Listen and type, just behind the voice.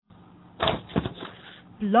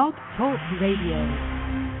Blog Talk Radio.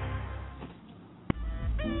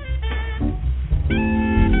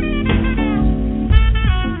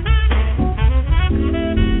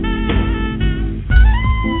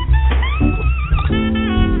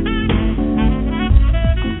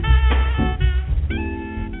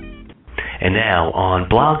 And now on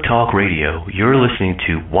Blog Talk Radio, you're listening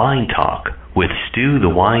to Wine Talk with Stu the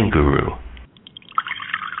Wine Guru.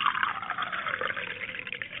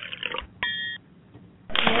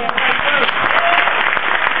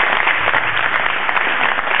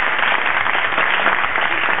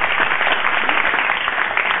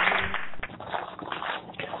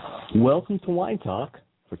 Welcome to Wine Talk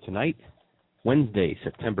for tonight, Wednesday,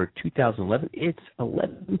 September 2011. It's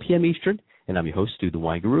 11 p.m. Eastern, and I'm your host, Stu the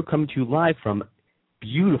Wine Guru, coming to you live from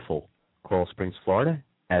beautiful Coral Springs, Florida,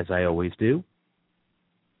 as I always do.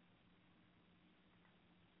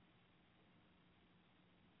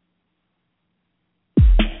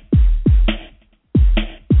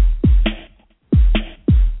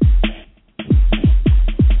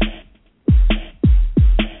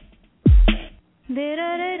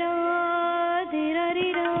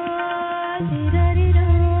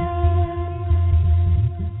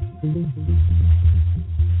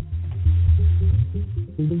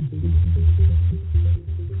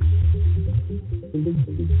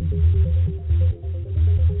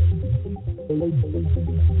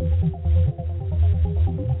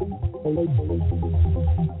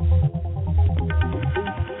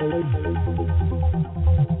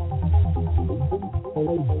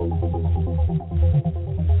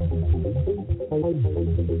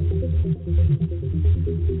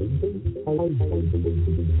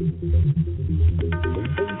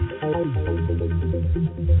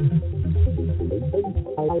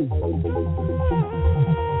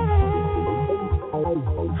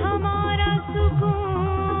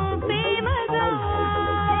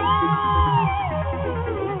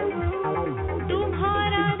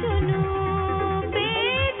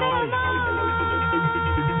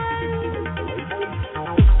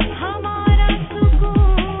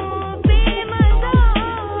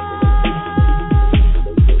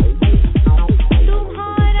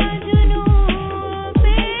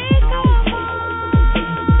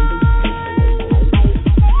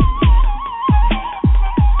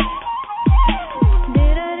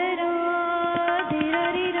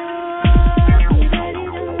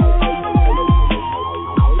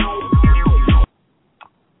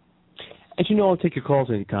 I'll take your calls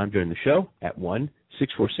anytime during the show at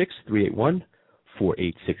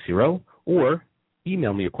 1-646-381-4860 or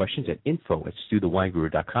email me your questions at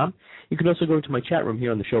info@stuthewineguru.com. You can also go to my chat room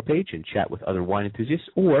here on the show page and chat with other wine enthusiasts,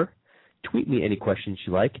 or tweet me any questions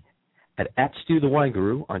you like at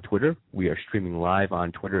 @StuTheWineGuru on Twitter. We are streaming live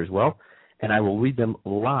on Twitter as well, and I will read them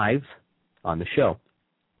live on the show.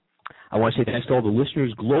 I want to say thanks to all the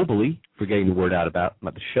listeners globally for getting the word out about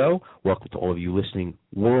the show. Welcome to all of you listening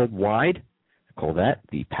worldwide. I call that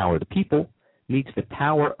the power of the people meets the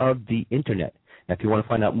power of the internet. Now, if you want to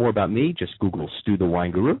find out more about me, just Google Stu the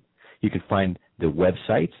Wine Guru. You can find the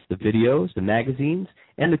websites, the videos, the magazines,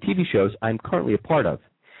 and the TV shows I'm currently a part of.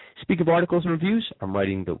 Speaking of articles and reviews, I'm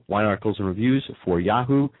writing the wine articles and reviews for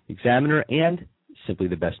Yahoo, Examiner, and Simply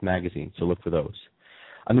the Best magazine, so look for those.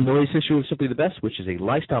 I'm in the latest issue of Simply the Best, which is a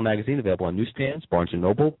lifestyle magazine available on newsstands, Barnes &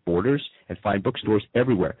 Noble, Borders, and fine bookstores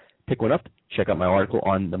everywhere. Pick one up. Check out my article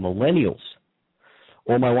on the millennials.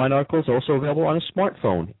 All my wine articles are also available on a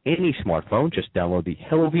smartphone. Any smartphone, just download the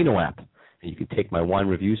Hello Vino app, and you can take my wine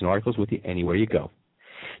reviews and articles with you anywhere you go.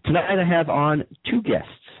 Tonight I have on two guests.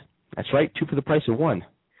 That's right, two for the price of one.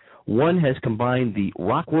 One has combined the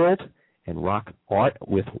rock world and rock art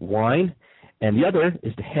with wine, and the other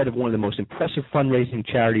is the head of one of the most impressive fundraising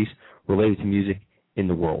charities related to music in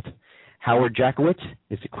the world. Howard Jackowitz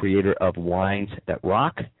is the creator of Wines That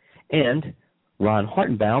Rock, and Ron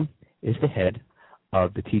Hartenbaum is the head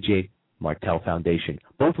of the T.J. Martell Foundation.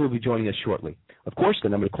 Both will be joining us shortly. Of course, the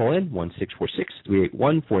number to call in,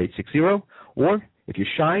 1-646-381-4860, or if you're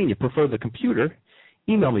shy and you prefer the computer,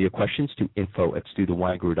 email me your questions to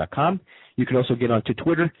info@stuthewineguru.com. You can also get onto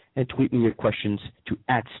Twitter and tweet me your questions to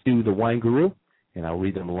 @StuTheWineGuru, and I'll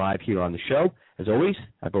read them live here on the show. As always,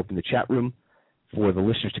 I've opened the chat room for the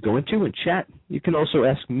listeners to go into and chat. You can also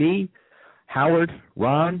ask me, Howard,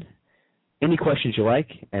 Ron, any questions you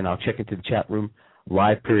like, and I'll check into the chat room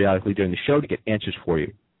live periodically during the show to get answers for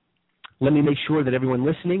you. Let me make sure that everyone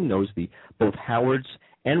listening knows both Howard's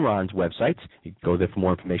and Ron's websites. You can go there for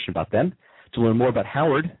more information about them. To learn more about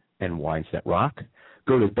Howard and Wines That Rock,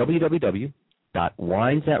 go to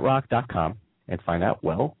www.winesthatrock.com and find out,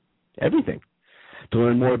 well, everything. To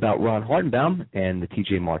learn more about Ron Hartenbaum and the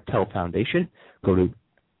T.J. Martell Foundation, go to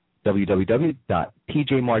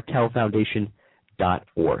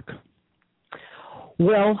www.tjmartellfoundation.org.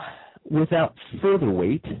 Well, without further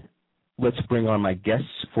wait, let's bring on my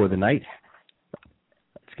guests for the night.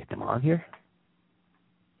 Let's get them on here.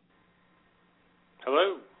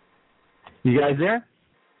 Hello. You guys there?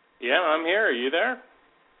 Yeah, I'm here. Are you there?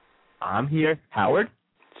 I'm here. Howard?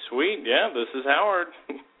 Sweet. Yeah, this is Howard.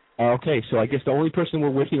 Okay, so I guess the only person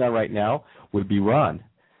we're waiting on right now would be Ron.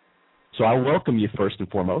 So I'll welcome you first and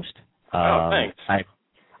foremost. Thanks.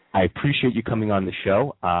 I appreciate you coming on the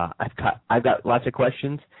show. I've got lots of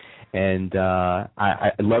questions, and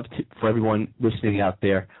I'd love for everyone listening out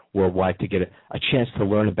there worldwide to get a chance to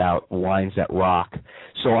learn about wines that rock.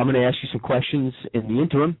 So I'm going to ask you some questions in the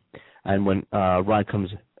interim, and when Ron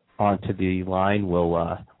comes onto the line,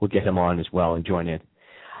 we'll get him on as well and join in.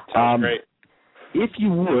 Sounds great. If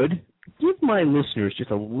you would, give my listeners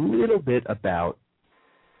just a little bit about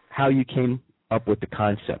how you came up with the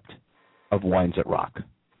concept of Wines That Rock.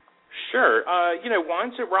 Sure.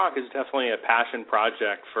 Wines That Rock is definitely a passion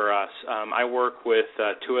project for us. I work with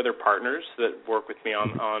two other partners that work with me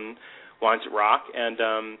on Wines That Rock, and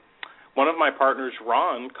one of my partners,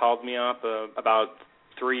 Ron, called me up about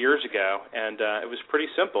 3 years ago, and it was pretty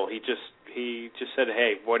simple. He just said,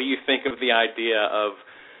 "Hey, what do you think of the idea of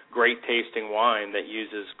great tasting wine that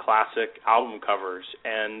uses classic album covers?"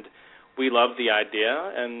 And we loved the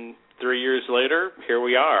idea, and 3 years later, here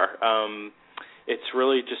we are. It's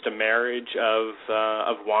really just a marriage of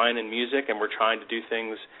wine and music, and we're trying to do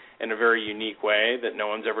things in a very unique way that no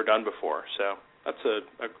one's ever done before. So that's a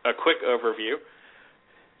quick overview.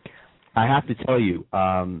 I have to tell you,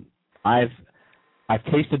 I've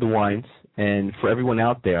tasted the wines, and for everyone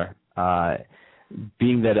out there,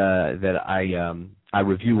 being that I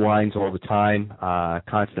review wines all the time,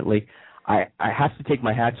 constantly, I have to take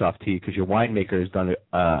my hats off to you because your winemaker has done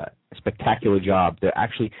a spectacular job. They're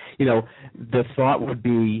actually, the thought would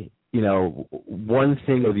be, one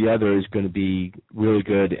thing or the other is going to be really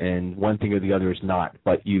good and one thing or the other is not.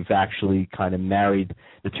 But you've actually kind of married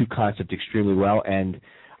the two concepts extremely well. And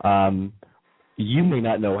you may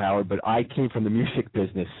not know, Howard, but I came from the music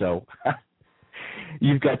business, so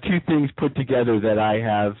you've got two things put together that I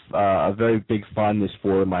have a very big fondness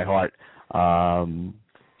for in my heart.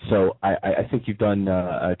 So I think you've done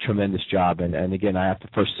a tremendous job, and again, I have to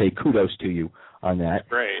first say kudos to you on that.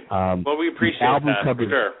 Great. Well, we appreciate that, covers, for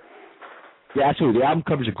sure. Yeah, absolutely. The album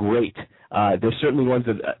covers are great. There's certainly ones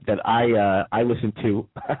that I listen to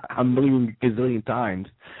a million gazillion times.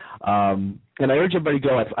 And I urge everybody to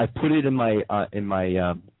go. I put it in my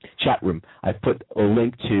chat room. I put a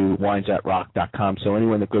link to winesthatrock.com, so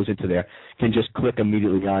anyone that goes into there can just click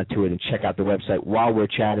immediately onto it and check out the website while we're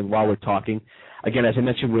chatting, while we're talking. Again, as I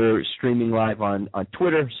mentioned, we're streaming live on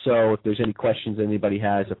Twitter, so if there's any questions anybody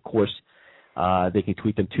has, of course, they can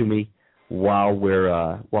tweet them to me while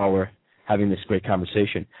we're having this great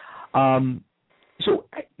conversation. So,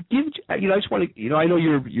 I just want to, I know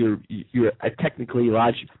you're a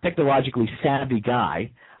technologically savvy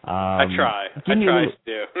guy. I try to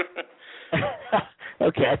do.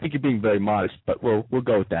 Okay, I think you're being very modest, but we'll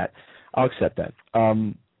go with that. I'll accept that.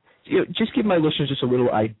 Just give my listeners just a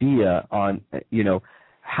little idea on,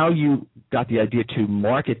 how you got the idea to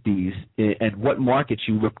market these and what markets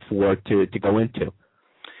you look for to go into.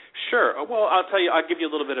 Sure. Well, I'll give you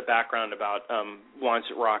a little bit of background about Wines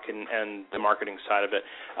That Rock and the marketing side of it.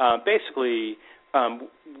 Basically,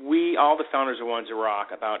 all the founders of Wines That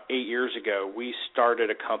Rock, about 8 years ago, we started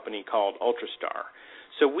a company called Ultrastar.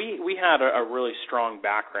 So we had a really strong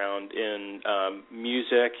background in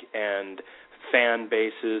music and fan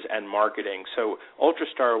bases and marketing. So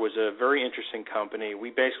Ultrastar was a very interesting company.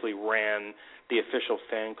 We basically ran the official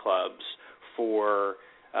fan clubs for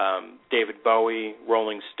David Bowie,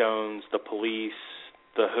 Rolling Stones, The Police,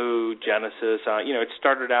 The Who, Genesis. It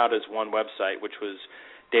started out as one website, which was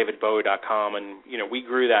davidbowie.com, and we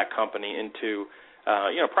grew that company into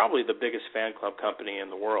probably the biggest fan club company in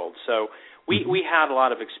the world. So we had a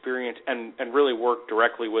lot of experience and really worked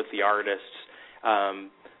directly with the artists,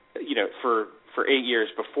 for 8 years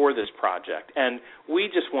before this project, and we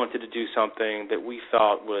just wanted to do something that we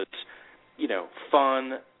felt was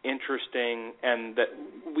fun, interesting, and that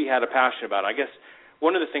we had a passion about. I guess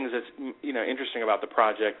one of the things that's interesting about the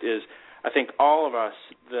project is I think all of us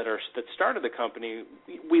that started the company,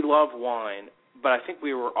 we love wine, but I think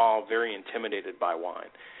we were all very intimidated by wine,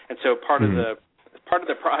 and so part of the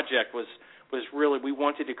project was really we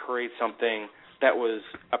wanted to create something that was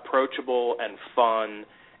approachable and fun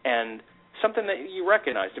and something that you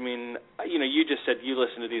recognized. I mean, you just said you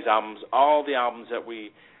listen to these albums. All the albums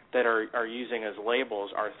that are using as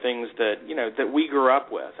labels are things that that we grew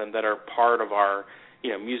up with and that are part of our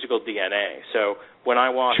musical DNA. So when I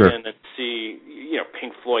walk Sure. in and see,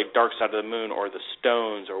 Pink Floyd, Dark Side of the Moon, or the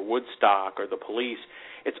Stones, or Woodstock, or the Police,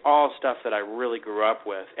 it's all stuff that I really grew up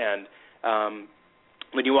with. And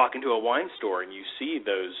when you walk into a wine store and you see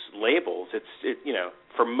those labels,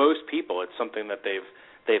 for most people, it's something that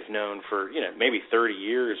they've known for maybe 30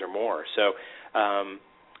 years or more. So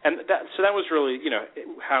that was really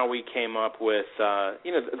how we came up with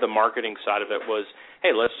the marketing side of it was,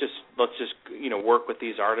 hey, let's just work with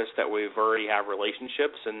these artists that we've already have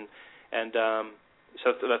relationships, and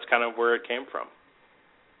so that's kind of where it came from.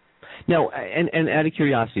 Now, and out of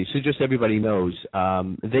curiosity, so just everybody knows,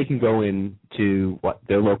 they can go into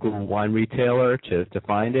their local wine retailer to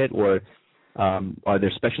find it, or are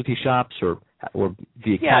there specialty shops or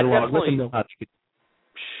via catalog? Let them know how to.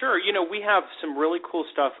 Sure. We have some really cool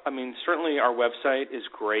stuff. I mean, certainly our website is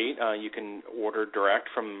great. You can order direct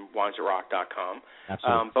from winesatrock.com.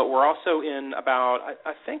 Absolutely. But we're also in about,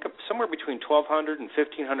 I think, somewhere between 1,200 and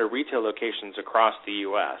 1,500 retail locations across the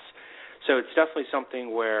U.S. So it's definitely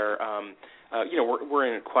something where,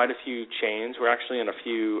 we're in quite a few chains. We're actually in a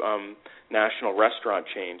few national restaurant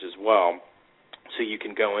chains as well. So you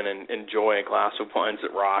can go in and enjoy a glass of Wines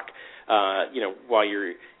at Rock, while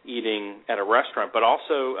you're eating at a restaurant, but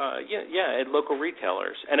also, at local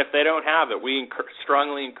retailers. And if they don't have it, we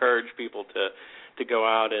strongly encourage people to go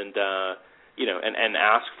out and, and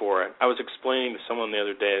ask for it. I was explaining to someone the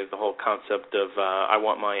other day the whole concept of I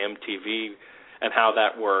want my MTV and how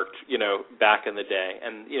that worked, back in the day.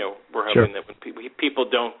 And, we're hoping that when people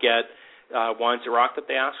don't get Wines at Rock, that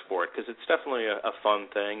they ask for it, because it's definitely a fun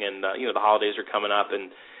thing. And, the holidays are coming up,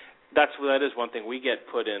 and that is one thing. We get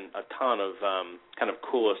put in a ton of kind of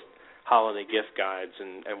coolest holiday gift guides,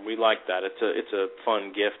 and we like that. It's a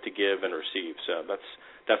fun gift to give and receive, so that's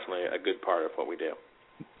definitely a good part of what we do.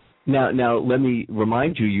 Now, let me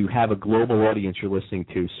remind you, you have a global audience you're listening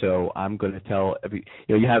to, so I'm going to tell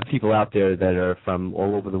you have people out there that are from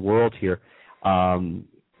all over the world here.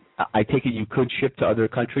 I take it you could ship to other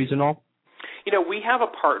countries and all? We have a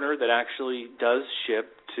partner that actually does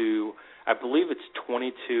ship to, I believe it's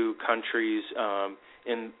 22 countries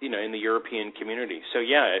in the European community. So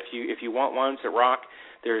if you want Wines at Rock,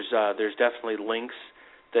 there's definitely links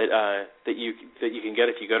that you can get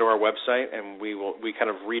if you go to our website, and we kind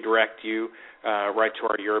of redirect you right to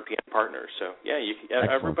our European partners. So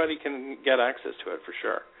everybody can get access to it for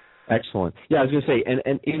sure. Excellent. Yeah, I was going to say,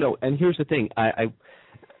 and here's the thing,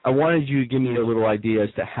 I wanted you to give me a little idea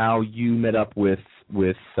as to how you met up with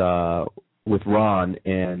Ron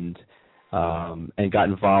and got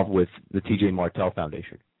involved with the T.J. Martell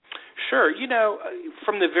Foundation. Sure.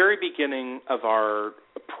 From the very beginning of our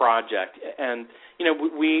project, and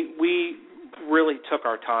we really took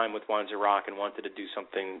our time with Wines at Rock and wanted to do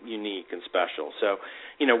something unique and special. So,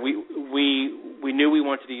 we knew we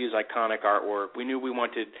wanted to use iconic artwork. We knew we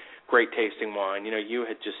wanted great tasting wine. You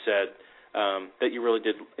had just said that you really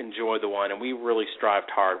did enjoy the wine, and we really strived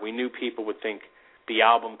hard. We knew people would think the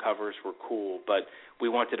album covers were cool, but we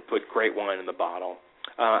wanted to put great wine in the bottle.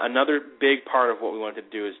 Another big part of what we wanted to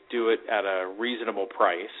do is do it at a reasonable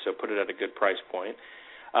price, so put it at a good price point.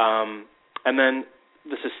 And then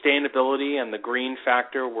the sustainability and the green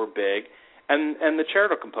factor were big, and the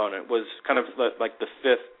charitable component was kind of like the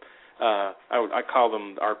fifth. I call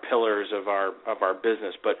them our pillars of our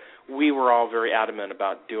business, but we were all very adamant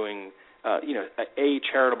about doing a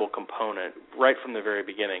charitable component right from the very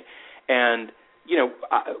beginning. And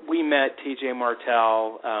we met T.J.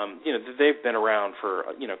 Martell. They've been around for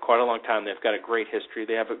quite a long time. They've got a great history.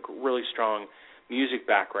 They have a really strong music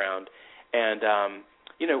background, and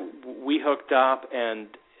we hooked up, and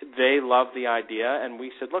they loved the idea. And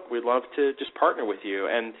we said, look, we'd love to just partner with you.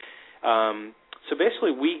 And so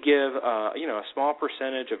basically, we give a small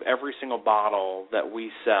percentage of every single bottle that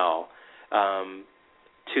we sell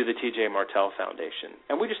to the T.J. Martell Foundation,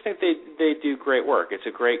 and we just think they do great work. It's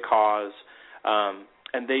a great cause.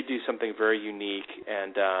 And they do something very unique,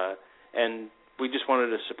 and we just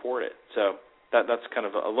wanted to support it. So that's kind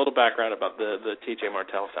of a little background about the T.J.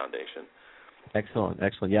 Martell Foundation. Excellent.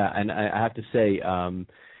 Yeah, and I have to say,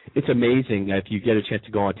 it's amazing if you get a chance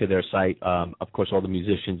to go onto their site. Of course, all the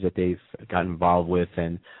musicians that they've gotten involved with,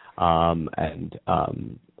 and all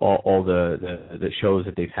the shows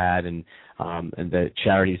that they've had, and the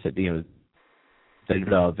charities that they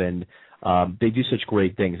love, and they do such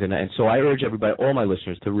great things, and so I urge everybody, all my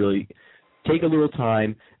listeners, to really take a little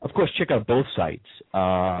time. Of course, check out both sites,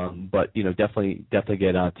 but definitely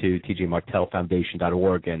get onto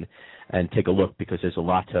tjmartellfoundation.org and take a look, because there's a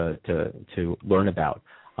lot to learn about.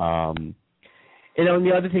 And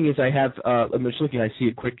the other thing is, I have I'm just looking. I see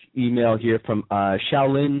a quick email here from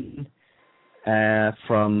Shaolin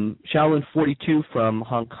From Shaolin42 from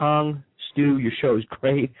Hong Kong. Stu, your show is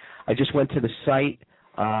great. I just went to the site.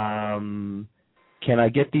 Can I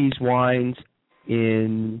get these wines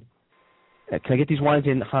in? Can I get these wines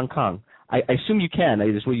in Hong Kong? I assume you can.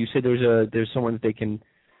 You said there's someone that they can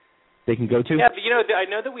go to. Yeah, but I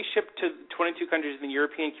know that we ship to 22 countries in the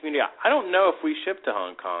European community. I don't know if we ship to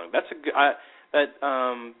Hong Kong. That's a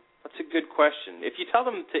good question. If you tell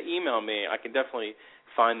them to email me, I can definitely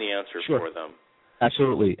find the answer for them.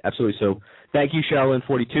 Absolutely. So thank you,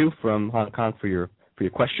 Shaolin42 from Hong Kong for your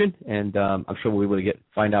question, and I'm sure we'll be able to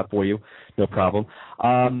find out for you. No problem.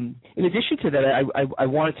 In addition to that, I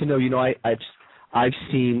wanted to know. I've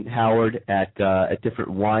seen Howard at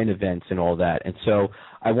different wine events and all that, and so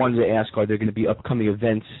I wanted to ask: are there going to be upcoming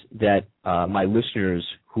events that my listeners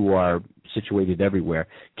who are situated everywhere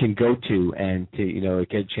can go to and to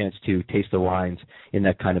get a chance to taste the wines in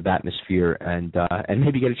that kind of atmosphere and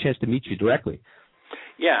maybe get a chance to meet you directly?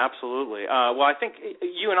 Yeah, absolutely. Well, I think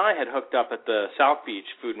you and I had hooked up at the South Beach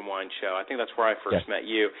Food and Wine Show. I think that's where I first met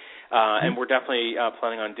you, and we're definitely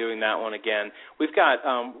planning on doing that one again. We've got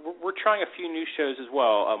we're trying a few new shows as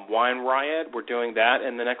well. Wine Riot, we're doing that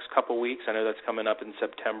in the next couple weeks. I know that's coming up in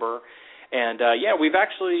September, and we've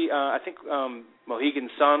actually I think Mohegan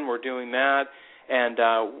Sun, we're doing that, and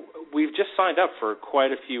we've just signed up for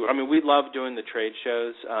quite a few. I mean, we love doing the trade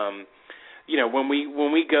shows. When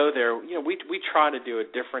we go there, we try to do a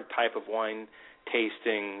different type of wine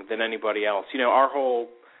tasting than anybody else. Our whole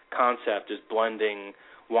concept is blending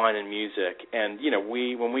wine and music, and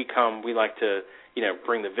when we come, we like to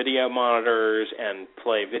bring the video monitors and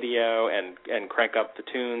play video and crank up the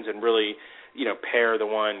tunes and really pair the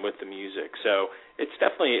wine with the music. So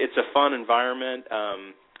it's a fun environment,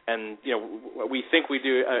 and we think we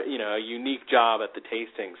do a unique job at the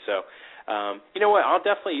tasting. So. You know what? I'll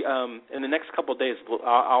definitely in the next couple of days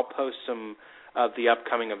I'll post some of the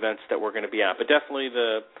upcoming events that we're going to be at. But definitely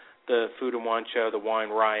the Food and Wine Show, the Wine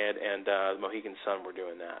Riot, and the Mohegan Sun. We're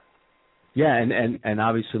doing that. Yeah, and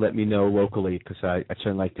obviously let me know locally because I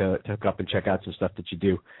certainly like to hook up and check out some stuff that you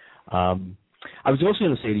do. I was also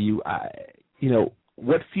going to say to you,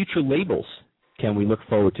 what future labels can we look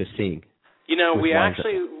forward to seeing? We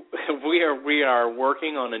are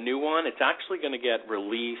working on a new one. It's actually going to get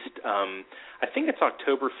released, I think it's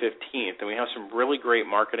October 15th, and we have some really great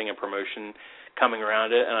marketing and promotion coming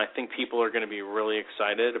around it, and I think people are going to be really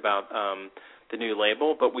excited about the new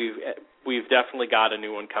label, but we've definitely got a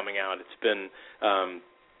new one coming out. It's been,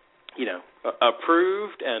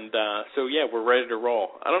 approved, and so, we're ready to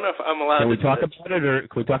roll. I don't know if I'm allowed to talk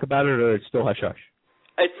about it, or it's still hush-hush?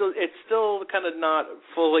 It's still kind of not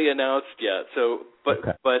fully announced yet. So, but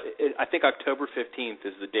I think October 15th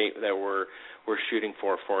is the date that we're shooting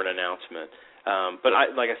for an announcement. But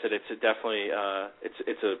like I said, it's definitely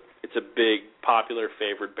it's a big popular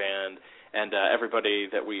favorite band, and everybody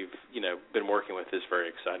that we've been working with is very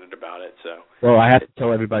excited about it. So, well, I have to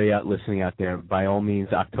tell everybody listening out there, by all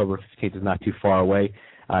means, October 15th is not too far away.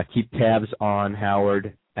 Keep tabs on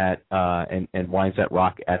Howard at and Wines That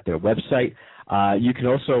Rock at their website. You can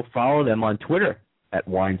also follow them on Twitter at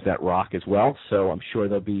Wines That Rock as well. So I'm sure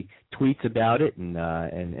there'll be tweets about it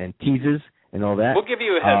and teases and all that. We'll give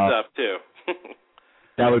you a heads up too.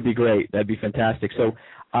 That would be great. That'd be fantastic. So,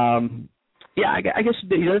 I guess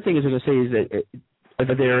the other thing I was going to say is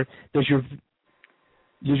that does your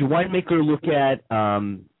winemaker look at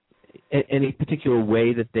any particular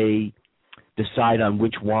way that they decide on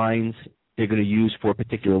which wines they're going to use for a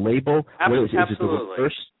particular label? Absolutely. Is it the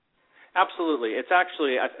first? Absolutely. It's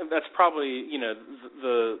actually that's probably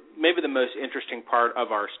maybe the most interesting part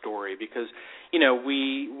of our story because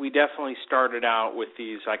we definitely started out with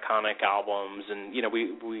these iconic albums and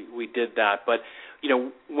we did that, but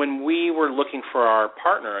when we were looking for our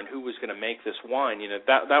partner and who was going to make this wine,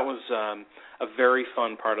 that was a very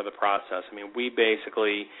fun part of the process. I mean, we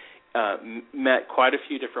basically met quite a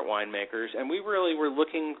few different winemakers, and we really were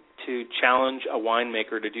looking to challenge a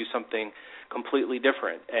winemaker to do something completely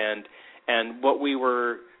different. And what we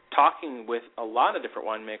were talking with a lot of different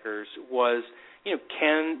winemakers was,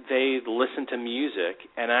 can they listen to music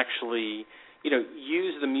and actually,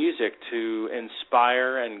 use the music to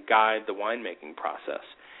inspire and guide the winemaking process?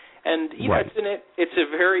 And right. It's a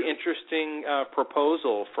very interesting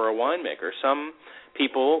proposal for a winemaker. Some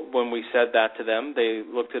people, when we said that to them, they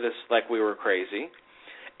looked at us like we were crazy.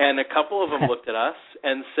 And a couple of them looked at us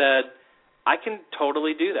and said, I can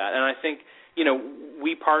totally do that. And I think,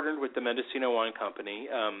 we partnered with the Mendocino Wine Company,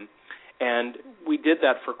 and we did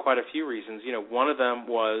that for quite a few reasons. One of them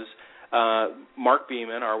was Mark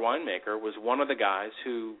Beeman, our winemaker, was one of the guys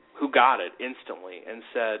who got it instantly and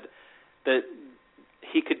said that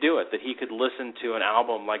he could do it, that he could listen to an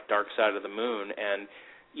album like Dark Side of the Moon and,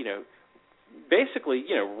 basically,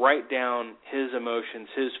 write down his emotions,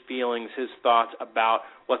 his feelings, his thoughts about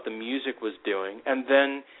what the music was doing, and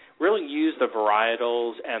then really use the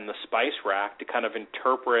varietals and the spice rack to kind of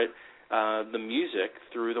interpret the music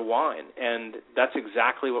through the wine. And that's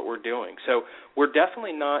exactly what we're doing. So we're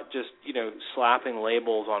definitely not just, slapping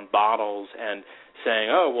labels on bottles and saying,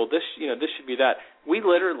 oh, well, this should be that. We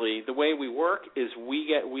literally, the way we work is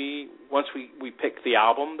once we pick the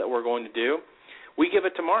album that we're going to do, we give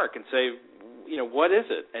it to Mark and say, what is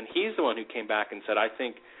it? And he's the one who came back and said, I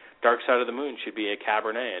think Dark Side of the Moon should be a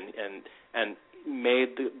Cabernet, and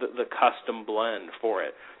made the custom blend for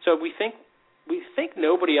it. So we think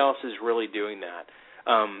nobody else is really doing that.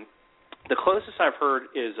 The closest I've heard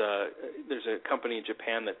is there's a company in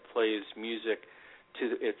Japan that plays music to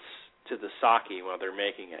the sake while they're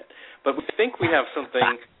making it. But we think we have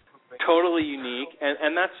something totally unique,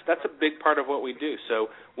 and that's a big part of what we do. So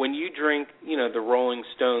when you drink, the Rolling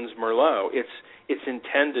Stones Merlot, it's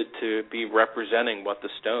intended to be representing what the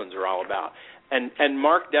Stones are all about. And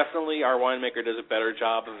Mark definitely, our winemaker, does a better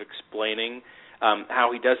job of explaining how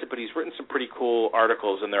he does it, but he's written some pretty cool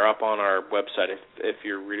articles, and they're up on our website if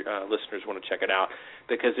your listeners want to check it out,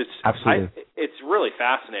 because it's really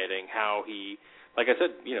fascinating how he, like I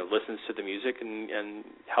said, listens to the music and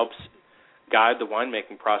helps guide the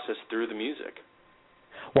winemaking process through the music.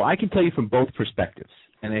 Well, I can tell you from both perspectives,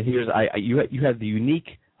 and you have the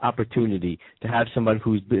unique opportunity to have someone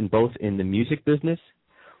who's been both in the music business,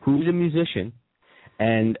 who's a musician,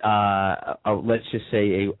 and let's just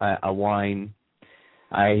say a wine.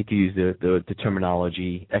 I hate to use the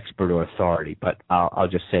terminology expert or authority, but I'll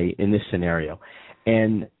just say in this scenario,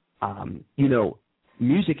 and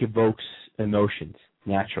music evokes emotions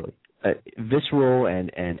naturally. Visceral and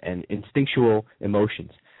instinctual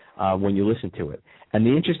emotions when you listen to it. And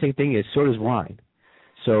the interesting thing is, so does wine.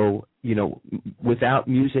 So, without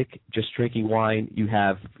music, just drinking wine, you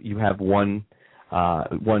have one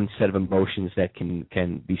set of emotions that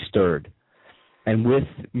can be stirred. And with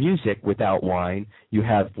music, without wine, you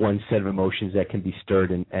have one set of emotions that can be stirred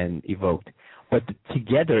and evoked. But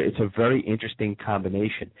together, it's a very interesting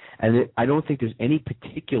combination. And I don't think there's any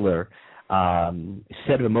particular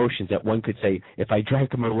set of emotions that one could say, if I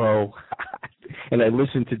drank a Merlot and I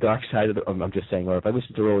listened to Dark Side of the, I'm just saying, or if I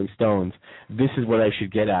listened to Rolling Stones, this is what I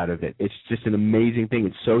should get out of it. It's just an amazing thing.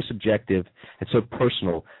 It's so subjective and so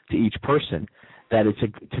personal to each person that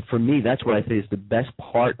for me, that's what I think is the best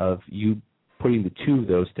part of you putting the two of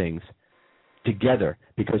those things together,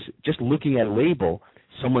 because just looking at a label,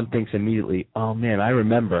 someone thinks immediately, oh, man, I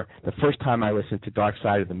remember the first time I listened to Dark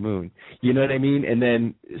Side of the Moon. You know what I mean? And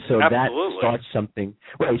then so Absolutely. That starts something.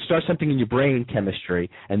 Well, it starts something in your brain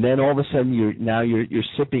chemistry, and then all of a sudden you're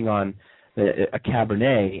sipping on a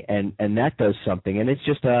Cabernet, and that does something. And it's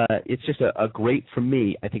just a great, for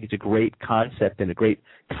me, I think it's a great concept and a great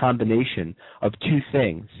combination of two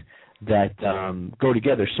things that go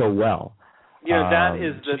together so well. That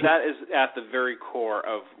is at the very core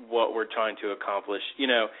of what we're trying to accomplish.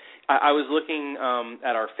 I was looking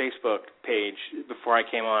at our Facebook page before I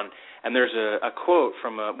came on, and there's a quote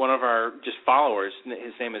from one of our just followers.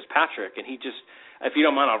 His name is Patrick, and he just, if you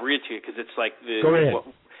don't mind, I'll read it to you, because it's like Go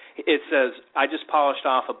ahead. It says, I just polished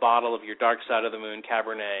off a bottle of your Dark Side of the Moon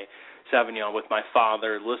Cabernet Sauvignon with my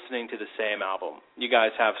father, listening to the same album. You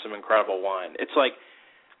guys have some incredible wine. It's like,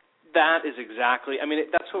 that is exactly. I mean,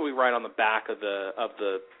 that's what we write on the back of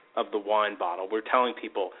the wine bottle. We're telling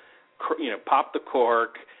people, pop the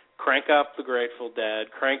cork, crank up the Grateful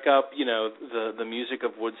Dead, crank up, the music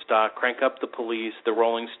of Woodstock, crank up the Police, the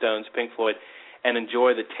Rolling Stones, Pink Floyd, and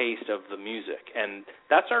enjoy the taste of the music. And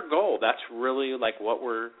that's our goal. That's really like what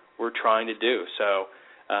we're trying to do. So,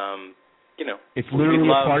 it's literally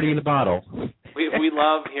a party in a bottle. We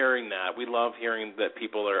love hearing that. We love hearing that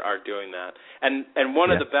people are doing that. And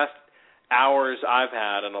one of the best hours I've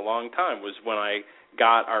had in a long time was when I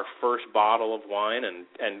got our first bottle of wine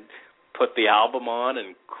and put the album on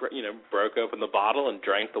and broke open the bottle and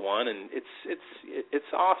drank the wine, and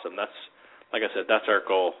it's awesome. That's, like I said, that's our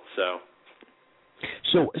goal.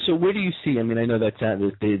 So where do you see? I mean, I know that's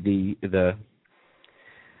the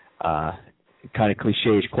kind of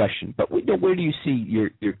cliche-ish question, but where do you see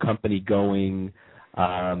your company going?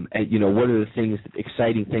 And what are the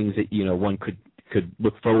exciting things that one could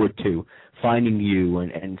look forward to finding you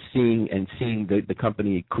and seeing the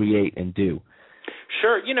company create and do?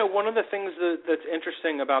 Sure. One of the things that's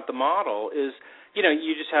interesting about the model is,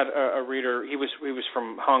 you just had a reader. He was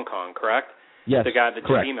from Hong Kong, correct? Yes, the guy that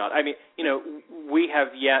correct. just emailed. I mean, we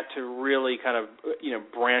have yet to really kind of,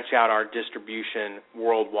 branch out our distribution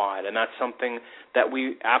worldwide, and that's something that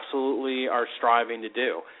we absolutely are striving to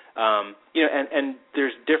do. And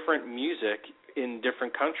there's different music in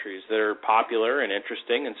different countries that are popular and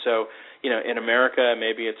interesting, and so, in America,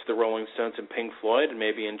 maybe it's the Rolling Stones and Pink Floyd, and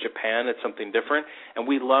maybe in Japan it's something different, and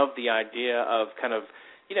we love the idea of kind of,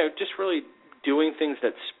 just really doing things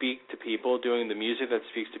that speak to people, doing the music that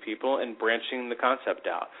speaks to people, and branching the concept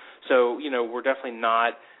out. So, we're definitely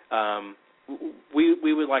not.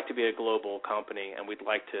 We would like to be a global company, and we'd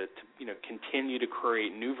like to continue to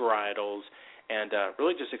create new varietals and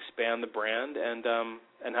really just expand the brand and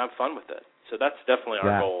have fun with it. So that's definitely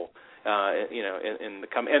our goal. In the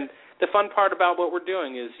and the fun part about what we're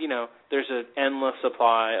doing is, there's an endless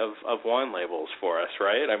supply of wine labels for us,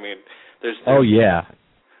 right? I mean, there's oh yeah.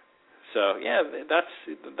 So yeah,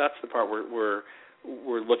 that's the part we're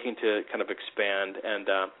looking to kind of expand, and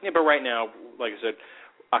but right now, like I said,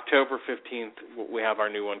 October 15th we have our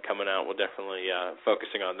new one coming out. We'll definitely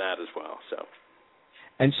focusing on that as well. So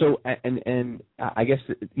and I guess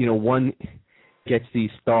one gets these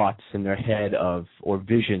thoughts in their head or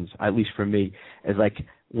visions, at least for me, as like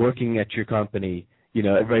working at your company.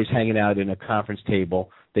 Everybody's hanging out in a conference table.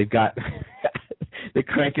 They've got they're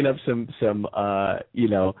cranking up some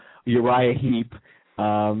Uriah Heep,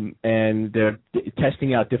 and they're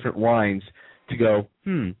testing out different wines to go,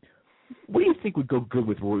 what do you think would go good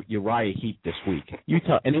with Uriah Heep this week? You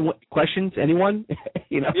tell. Anyone? Questions? Anyone?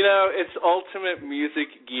 It's ultimate music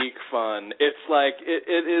geek fun. It's like,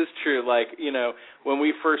 it is true. Like, when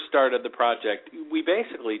we first started the project, we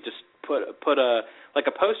basically just put a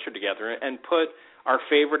poster together and put our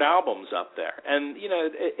favorite albums up there. And,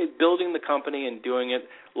 building the company and doing it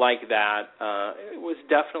like that, it was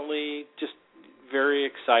definitely just very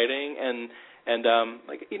exciting. And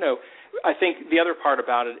I think the other part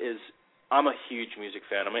about it is I'm a huge music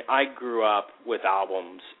fan. I mean, I grew up with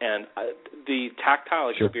albums, and the tactile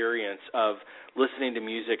experience of listening to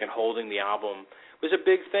music and holding the album was a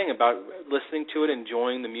big thing about listening to it,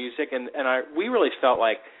 enjoying the music, and we really felt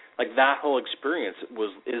like that whole experience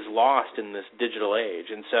is lost in this digital age.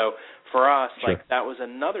 And so for us, that was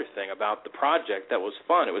another thing about the project that was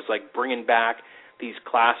fun. It was like bringing back these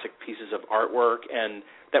classic pieces of artwork and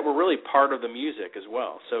that were really part of the music as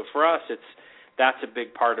well. So for us, that's a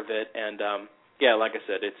big part of it. And like I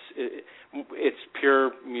said, it's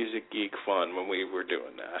pure music geek fun when we were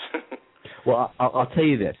doing that. Well, I'll tell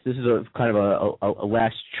you this. This is a kind of a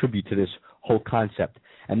last tribute to this whole concept,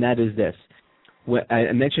 and that is this. When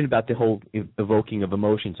I mentioned about the whole evoking of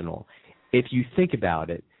emotions and all. If you think about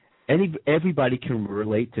it, everybody can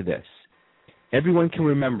relate to this. Everyone can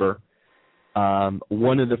remember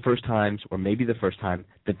one of the first times, or maybe the first time,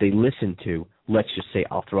 that they listened to, let's just say,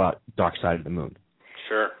 I'll throw out Dark Side of the Moon.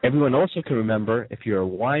 Sure. Everyone also can remember, if you're a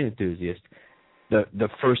wine enthusiast, the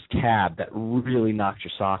first cab that really knocked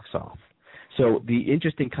your socks off. So the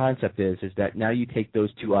interesting concept is that now you take those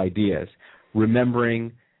two ideas,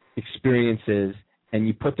 remembering experiences, and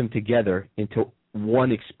you put them together into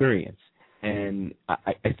one experience. And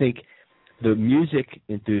I think the music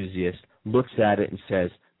enthusiast looks at it and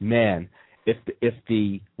says, man, if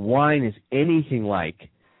the wine is anything like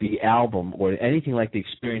the album or anything like the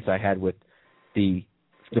experience I had with the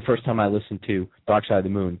first time I listened to Dark Side of the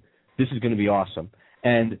Moon, this is going to be awesome.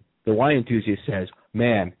 And the wine enthusiast says,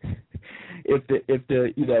 man, if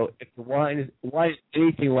the wine is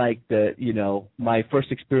anything like my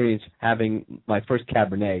first experience having my first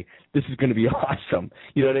Cabernet, this is going to be awesome.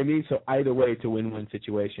 You know what I mean? So either way, it's a win-win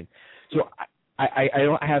situation. So I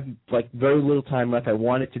don't have very little time left. I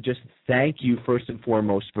wanted to just thank you first and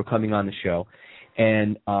foremost for coming on the show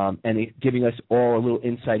and giving us all a little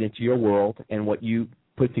insight into your world and what you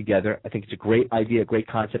put together. I think it's a great idea, a great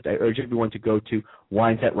concept. I urge everyone to go to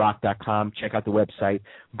winesthatrock.com, check out the website,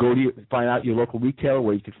 find out your local retailer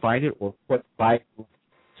where you can find it, or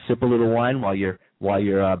sip a little wine while you're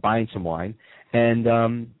buying some wine. And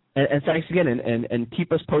thanks again, and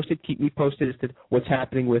keep us posted, keep me posted as to what's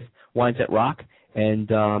happening with Wines That Rock.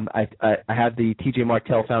 And I have the TJ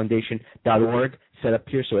Martell Foundation.org set up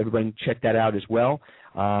here, so everyone check that out as well.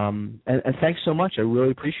 And thanks so much. I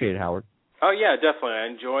really appreciate it, Howard. Oh, yeah, definitely. I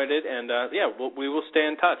enjoyed it, and, we will stay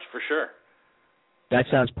in touch for sure. That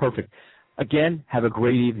sounds perfect. Again, have a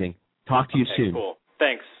great evening. Talk to you soon. Cool.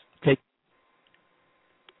 Thanks. Cheers.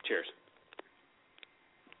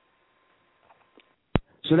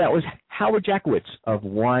 So that was Howard Jackowitz of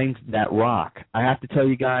Wines That Rock. I have to tell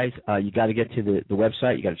you guys, you got to get to the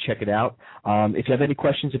website. You got to check it out. If you have any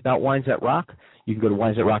questions about Wines That Rock, you can go to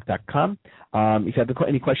winesthatrock.com. If you have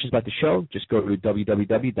any questions about the show, just go to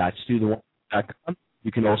www.stuthewine.com. www.studentwineguru.com.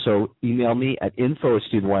 You can also email me at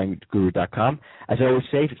info@studentwineguru.com. As I always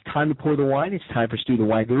say, if it's time to pour the wine, it's time for Stu the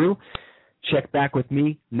Wine Guru. Check back with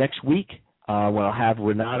me next week when I'll have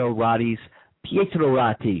Renato Pietro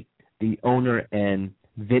Ratti, the owner and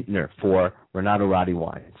vintner for Renato Ratti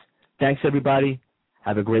Wines. Thanks, everybody.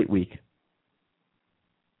 Have a great week.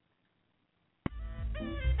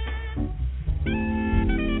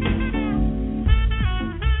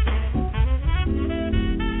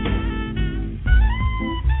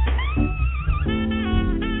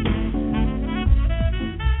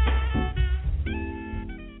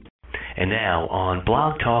 And now on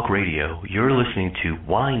Blog Talk Radio, you're listening to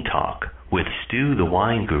Wine Talk with Stu the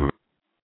Wine Guru.